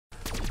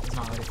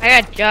already.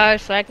 I got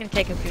jugs, so I can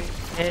take a few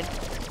hits.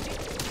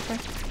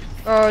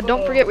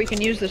 Don't forget we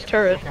can use this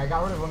turret. Okay, I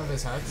got rid of one of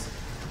his heads.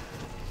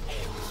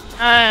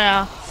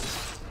 I don't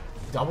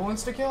know. Double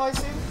insta kill, I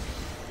see.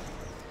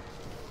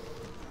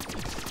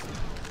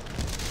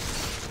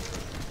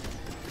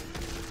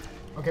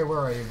 Okay, where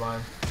are you,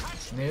 bud?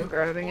 I'm Nuke?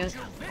 grabbing it.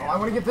 Oh, I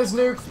want to get this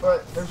nuke,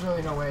 but there's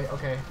really no way.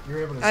 Okay, you're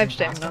able to. I have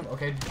sneak past stamina. him.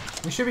 Okay,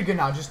 we should be good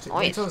now. Just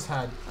wait Nice. till his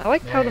head. I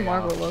like how the There you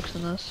Margot go. looks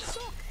in this.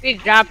 Did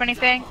you drop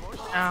anything?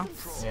 No.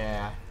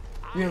 Yeah.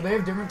 You know, they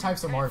have different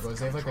types of Margos.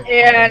 They have like a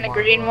Yeah, and a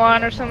Margot green and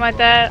one a or something Margot. like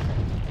that.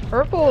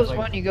 Purple is like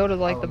when you go to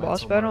like the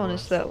boss elemental battle and Margot.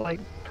 it's that like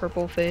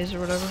purple phase or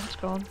whatever it's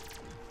called.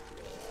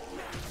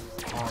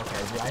 Oh,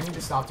 okay. Yeah, I need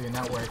to stop doing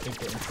that where I think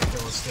the insta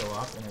kill is still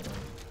up and it.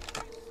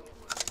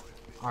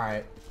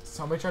 Alright.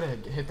 Somebody try to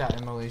hit that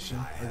immolation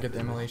or get the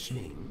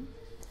immolation.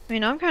 I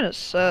mean, I'm kind of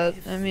set.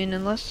 I mean,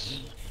 unless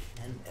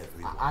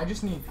I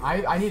just need.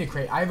 I need a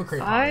crate. I have a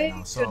crate power right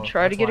now, I so could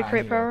try to that's get a why I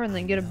crate need power and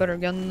then get a better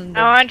gun than the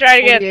I want to try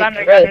to get a 48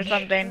 thunder gun or dredge.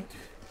 something.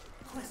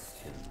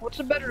 What's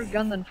a better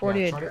gun than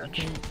 48 try to-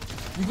 dredge?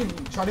 You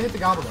can try to hit the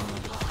gobble gun.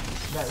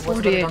 What's a better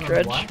 48 gun than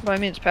dredge. what? Well, I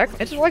mean, it's pack.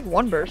 It's like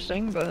one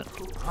bursting, but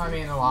I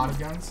mean, a lot of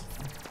guns.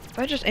 if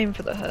I just aim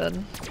for the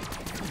head,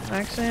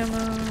 max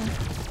ammo.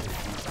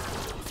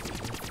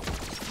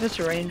 This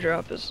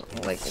raindrop is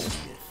like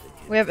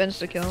we have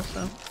insta kill,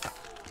 so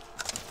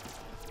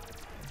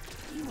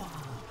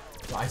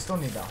Well, I still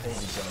need that holy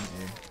gun,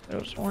 dude.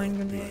 it was wine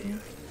grenade.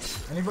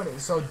 Anybody?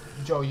 So,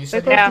 Joe, you Stay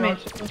said close Yeah. to me. you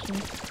Stay close to me.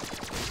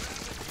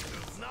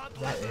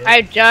 that is.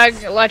 I have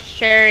jug, let's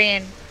cherry,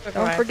 and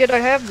Don't forget I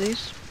have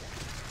these.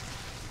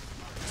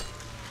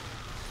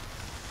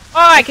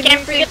 Oh, I can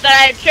can't you forget please-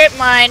 that I have trip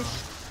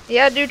mines.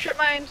 Yeah, dude, trip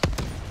mines.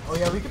 Oh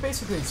yeah, we could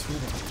basically speed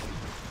it.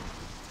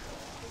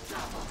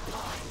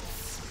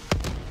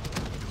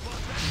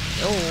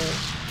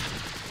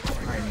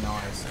 Oh. Alright,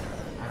 nice.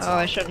 That's Oh,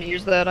 I shouldn't have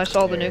used that. I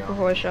saw the There you nuke go.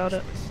 before I shot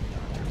it. I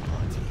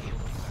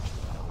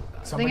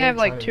think Somebody I have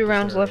try like to 2 get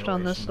rounds their left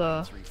on this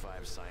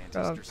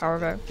immolation. power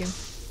vacuum.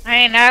 I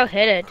mean, I'll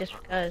hit it just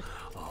because.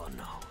 Oh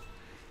no.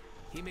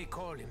 He may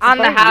call him. On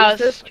If the I use house.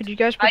 this, could you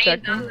guys I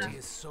protect use me? them. He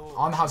is so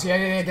On the house,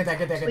 yeah, get that,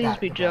 Please get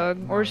be that.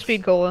 jug or Nice.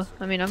 speed cola.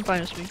 I mean, I'm fine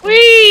with speed cola.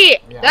 Wee!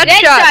 Yeah. That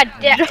Dead shot!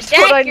 shot, de Just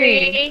what I dead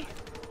need.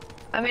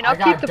 I mean, I I'll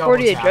got keep the double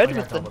 48 tap, dredge I got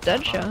with the double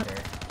dead tap, I don't shot.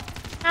 care.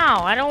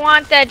 No, I don't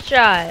want that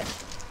shot.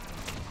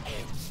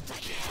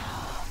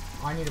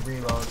 I need to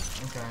reload.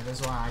 Okay, this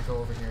is why I go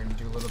over here and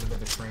do a little bit of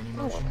the training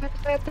Oh, motion. what kind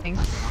of bad thing?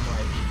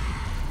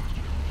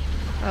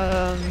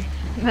 I'm like,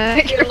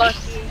 Mac. You're lucky.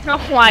 Oh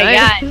my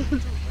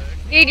god.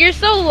 Dude, you're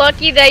so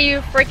lucky that you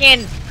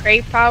freaking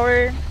crate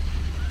power.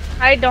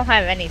 I don't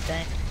have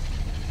anything.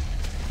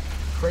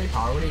 crate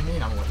power? What do you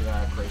mean I'm looking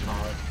at crate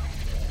power?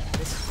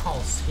 This is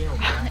called skill,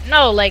 man.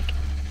 No, like,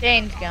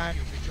 Jane's gun.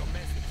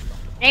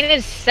 Jane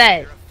is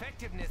set.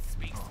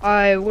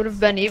 I would have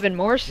been even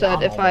more set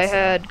I'm if I almost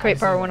had set. crate I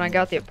just power need when to I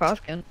got the move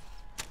Apothicon.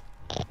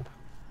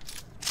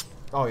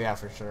 Oh yeah,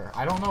 for sure.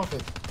 I don't know if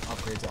it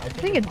upgrades it. I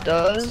think it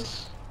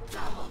does.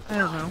 I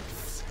don't know.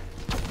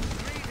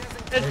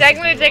 It's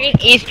technically taking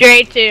Easter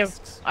egg to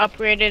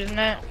upgrade it, isn't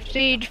it?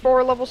 Siege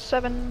 4 level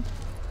 7.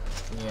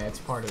 Yeah, it's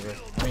part of it.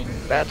 I mean,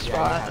 Bad yeah,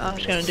 spot. you have I'm to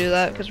just gonna for do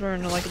that sure. because we're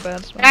in like a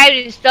bad spot.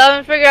 I still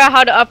haven't figured out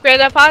how to upgrade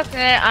that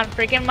Apothicon on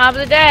freaking Mob of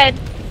the Dead.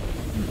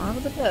 Out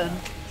of the dead.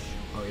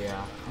 Oh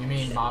yeah. You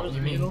mean mob?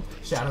 You mean Evil.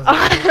 Shadows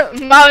of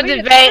Evil? Mob of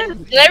the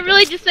Dead. Did I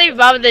really just say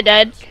Mob of the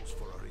Dead?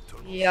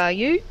 Yeah,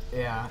 you?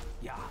 Yeah.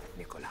 Yeah,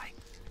 Nikolai.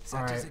 That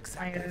Alright. is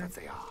exactly what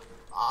they are.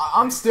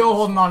 I'm still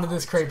holding on to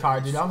this crate power,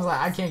 dude. I was like,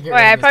 I can't get Wait,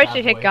 rid I of this probably bad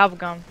should hit boy.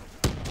 Gobblegum.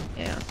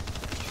 Yeah.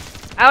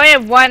 I only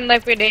have 1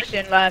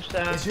 liquidation left,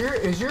 so.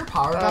 Is your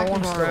power one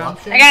vacuum more still round.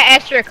 up, Shane? I got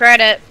extra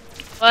credit.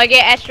 Will I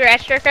get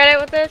extra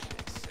credit with this?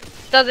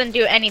 Doesn't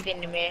do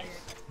anything to me.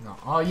 No.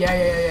 Oh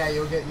yeah.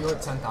 You'll get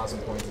 10,000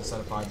 points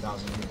instead of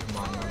 5,000 when you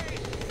combine them.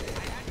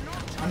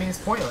 I mean, it's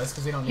pointless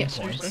because we don't need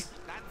Yeah, points. seriously.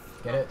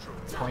 Get it?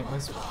 It's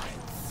pointless.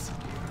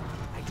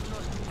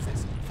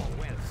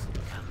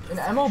 In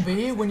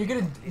MLB,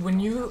 when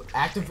you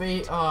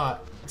activate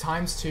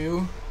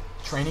 ×2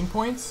 training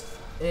points,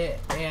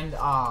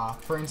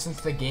 for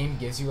instance the game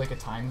gives you like a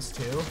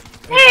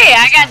 ×2. Hey,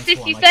 I got It's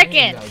 ×1, 60 like,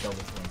 you need seconds. to double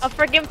points. A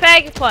freaking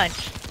Pack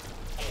Punch.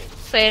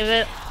 Save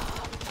it.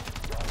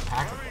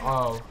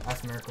 Oh,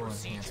 that's miracle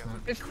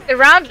enhancement. It's the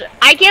round.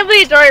 I can't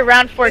believe it's already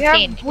round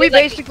 14. We It's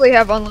like, basically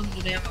have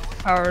unlimited ammo with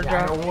power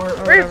Yeah, I drop. know, Or we're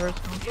whatever it's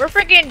called. we're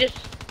freaking just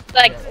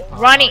like Yeah.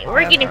 running.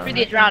 We're Yeah, getting yeah, through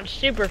yeah. these rounds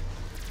super.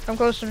 Come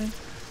close to me.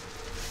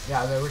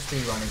 Yeah, we're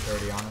speed running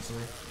 30, honestly.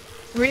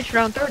 Reach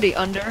round 30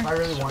 under. If I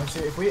really wanted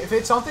to, if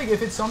it's something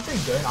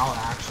good, I'll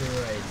actually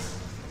like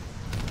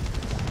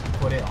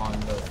put it on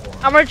the forum.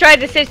 I'm gonna try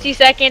the 60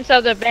 seconds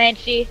of the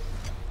Banshee.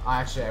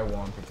 Actually, I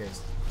won't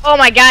because Oh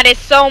my god,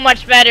 it's so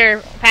much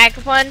better. Pack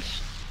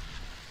Punch.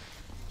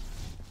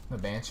 the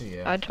Banshee.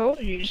 Yeah, I told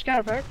you, you just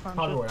gotta pack punch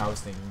probably it. what I was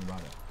thinking about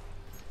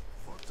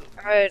it.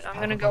 Alright, I'm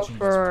gonna go Punching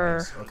for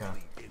this one is- Okay.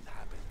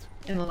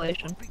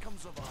 Immolation.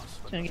 becomes of us?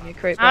 It's gonna give me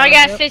crate Oh, power. I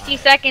got Yep. 60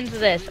 seconds of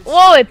this.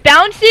 Whoa, it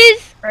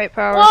bounces? Crate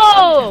power.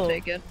 Whoa! I'm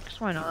take it. 'Cause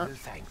why not? Will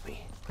thank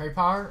me. Crate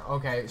power?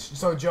 Okay,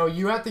 so Joe,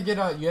 you have to get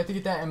that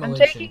I'm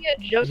immolation. taking it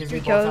just because we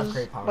both have because,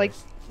 crate powers. like,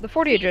 the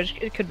 48 judge,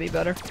 it could be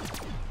better.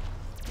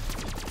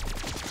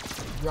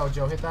 Yo,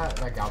 Joe, hit that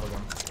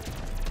gobblegum.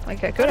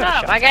 Like, I could Shut have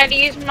up, shot. I gotta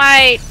use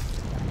my...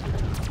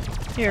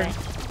 Here.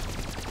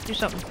 Do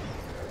something.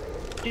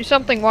 Do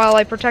something while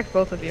I protect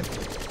both of you.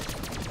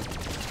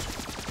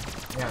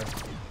 Yeah.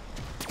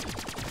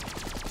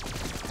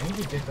 I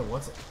need to get the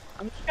what's it?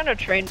 I'm just gonna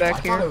train I back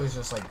thought it here. was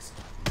just like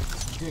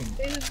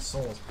doing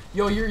souls.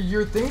 Yo,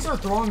 your things are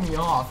throwing me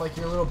off, like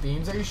your little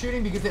beams that you're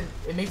shooting, because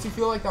it makes you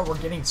feel like that we're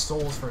getting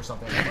souls for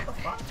something. Like, what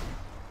the fuck?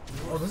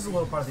 Oh, this is a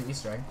little part of the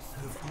Easter egg.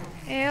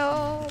 Ew.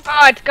 Oh,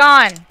 it's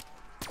gone.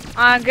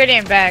 Good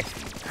and back.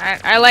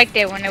 I liked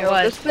it when it Yo,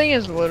 this was. thing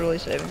is literally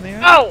saving me,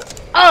 right? Oh!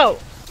 Oh!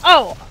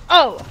 Oh!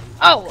 Oh!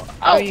 Oh!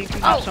 Oh, you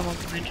can have Oh! someone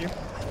behind you.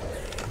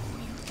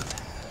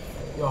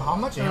 Yo, how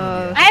much ammo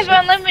do you I have?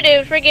 have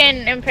unlimited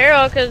freaking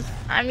Imperial because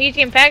I'm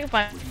using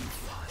Pack-a-Punch.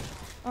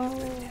 Oh.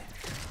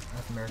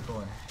 F miracle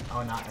and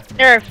oh, not F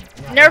Nerf.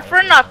 Yeah, Nerf for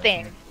that's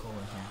nothing. miracle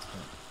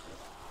enhancement.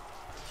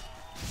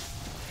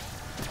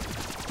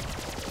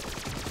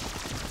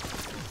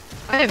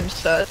 I am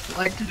set,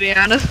 like, to be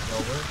honest. Yo,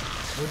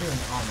 we're doing.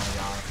 Oh my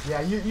god.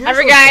 Yeah, you're. I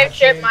so forgot I have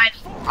sexy. chip mine.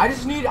 I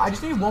just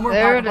need one more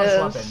There it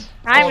Pack-a-Punch is. weapon.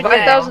 I'm Oh, good.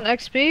 5,000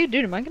 XP?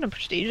 Dude, am I gonna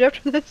prestige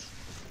after this?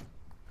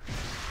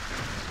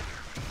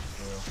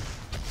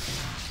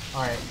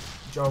 Alright,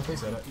 Joe,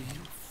 please hit it.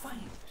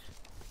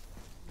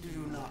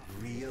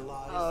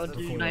 Oh,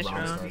 Before dude, the nice round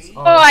round. starts.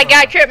 Oh, I got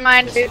sorry. trip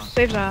mine.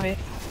 Save zombie.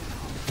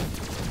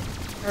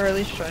 Or at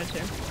least try to.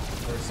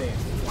 Or say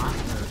fly or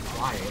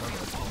fly,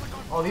 whatever it's called.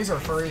 Oh, these are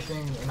furry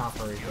things, not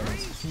furry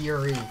things,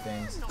 fury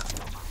things.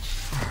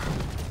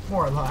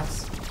 More or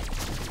less.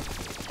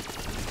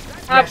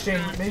 Yeah,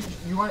 Shane,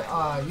 you want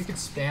you can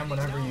spam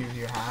whatever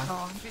you have.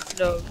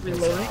 No, It's,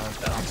 reloading.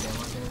 max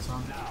ammo thing or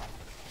something.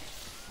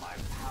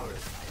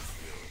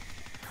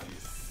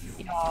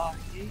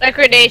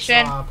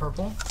 Liquidation. It's,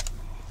 purple.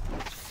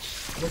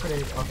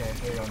 Liquidate. Okay,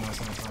 there you go.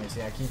 Nice.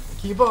 Yeah,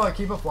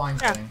 keep a flying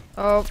Yeah. thing.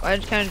 Oh, I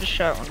kind of just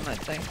shot one of my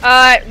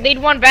thing. Lead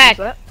one back.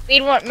 What's that?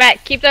 Lead one,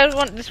 Matt. Keep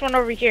this one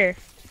over here.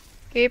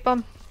 Keep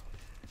them.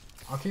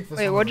 I'll keep this.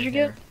 Wait, one what over did you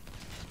here. get?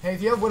 Hey,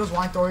 if you have Widow's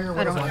Wine, throw your I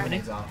Widow's don't Wine have any.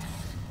 grenades out.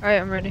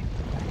 Alright, I'm ready.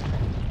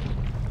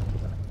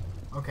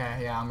 Okay,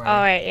 yeah, I'm ready.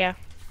 Alright, yeah.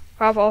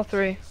 Pop all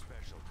three.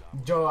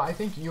 Joe, I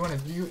think you're gonna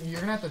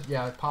have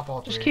to pop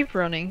all three. Just keep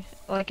running.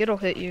 Like, it'll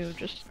hit you.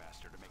 Just.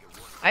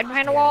 Hide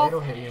behind a Yeah, wall. it'll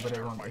hit you, but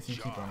it won't if you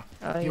keep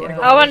running. You wanna Yeah.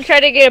 go I want to first? try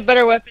to get a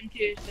better weapon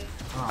too. So.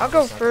 Oh, I'll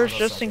go second, first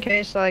just in second.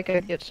 case like I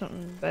get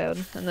something bad,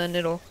 and then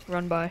it'll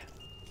run by.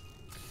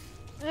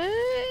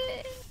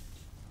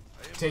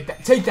 Take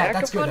that. That's good.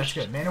 Dracovent? That's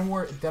good. Man of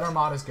War, Dead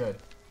Armada's good.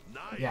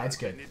 Yeah, it's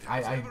good.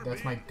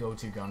 That's my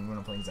go-to gun when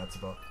I'm playing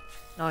Zetsubo.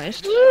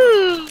 Nice.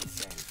 Woo!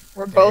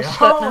 We're There both you set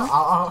go. now.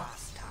 Ow.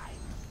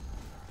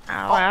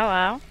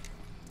 Ow.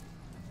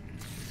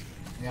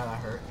 Yeah, that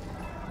hurt.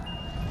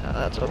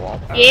 That's a wall.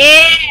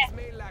 Yeah!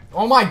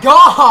 Oh my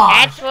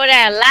god! That's what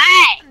I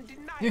like!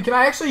 Dude, can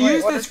I actually Wait,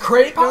 use what this is-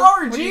 crate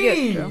power? What'd you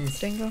get, Joe? Jeez!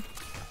 Dingo?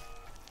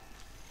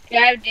 Yeah,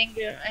 I have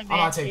Dingo. I'm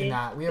not taking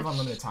that. We have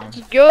unlimited time.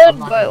 Good, I'm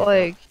not but gonna-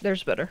 like,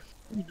 there's better.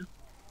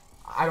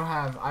 I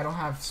don't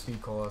have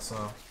speed cola,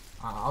 so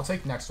I'll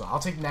take next one. I'll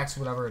take next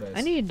whatever it is.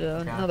 I need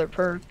another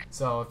perk.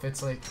 So if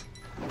it's like,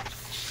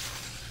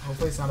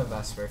 hopefully it's not a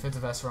Vesper. If it's a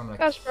Vesper, I'm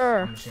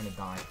Vesper. just gonna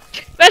die.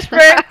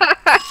 Vesper!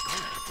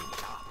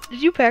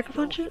 Did you pack a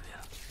punch it?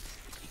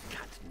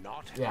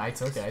 Yeah, I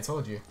took it. I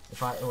told you.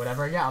 If I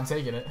whatever, yeah, I'm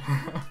taking it.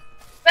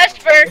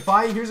 Vesper!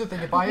 Here's the thing.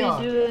 If I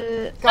Let me do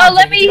it. God Oh,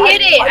 let dang me dude,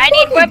 hit it! I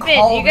need fucking weapons.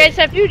 called You guys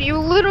it. have. Dude, you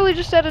literally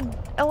just said an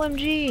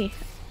LMG.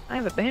 I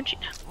have a Banshee.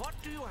 What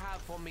do you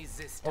have for me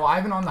this Oh, I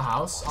have it on the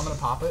house. I'm gonna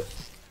pop it.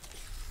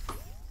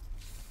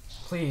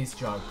 Please,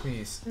 Jug.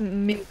 Please.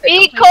 Meal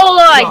B kick.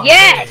 Cola! Jug,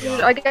 Yes! there you Dude,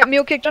 go. I got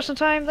meal kick just in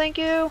time. Thank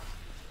you.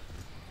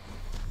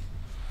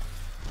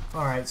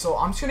 All right, so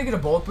I'm just gonna get a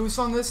bullet boost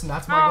on this, and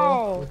that's my Oh.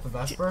 goal with the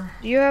Vesper.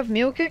 Do you have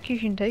meal kick? You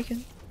can take it.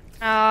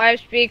 Oh, I have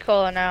Speed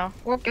Cola now.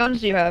 What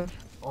guns do you have?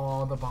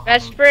 Oh, the bomb.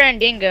 Vesper and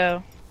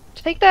Dingo.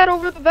 Take that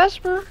over the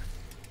Vesper.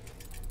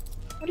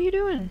 What are you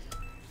doing?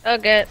 Oh,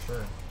 good.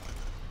 Sure.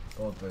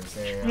 Bullet boost.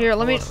 There you go. Here,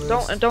 let me. Bullet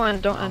Don't boost. don't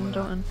end. Don't I'm end.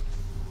 gonna- Don't end.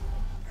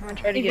 I'm gonna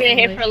try to You get get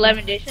hit for immolation.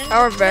 11 edition?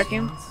 Power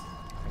vacuum.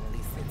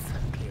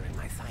 clearing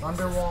my sights.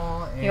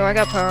 Thunderwall and Yo, I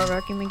got power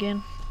vacuum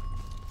again.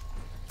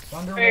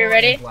 Thunderwall Are you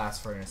ready? and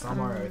Blast Furnace. I'm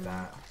alright with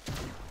that.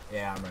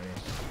 Yeah, I'm ready.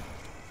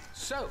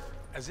 So,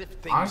 as if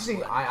things Honestly,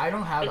 were- I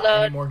don't have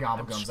Reload. any more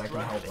gobblegums that can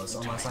help us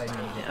unless I need to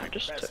Yeah, I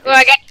just took. Oh,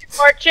 I got 2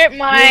 more chip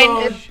mine.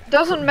 Reload. It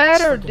doesn't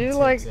matter, Freaking dude.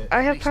 Like, takes it.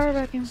 I have power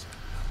vacuum.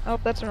 Oh,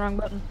 that's the wrong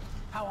button.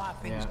 How are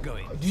things Yeah.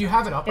 going? Do you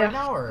have it up Yeah. right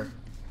now, or?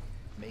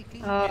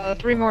 Making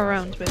 3 more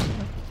rounds, basically.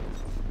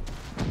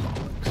 I'm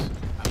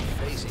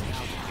phasing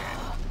out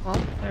again.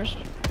 Well, there's.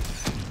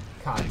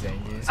 God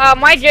dang it.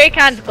 My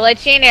Joy-Con's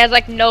glitching. It has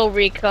like no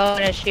recoil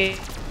in a shoot.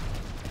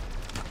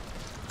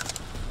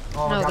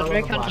 Oh, No, gotta the love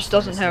Dracon blast just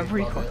doesn't furnace, have dude,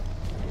 love recoil. it.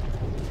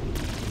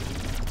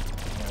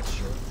 Yeah, that's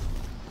true.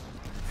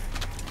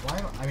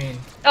 I mean...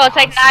 Oh, it's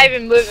like honestly, not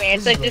even moving.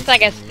 It's this like is just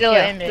like a really still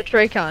Yeah, image. the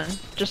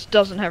Dracon just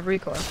doesn't have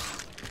recoil.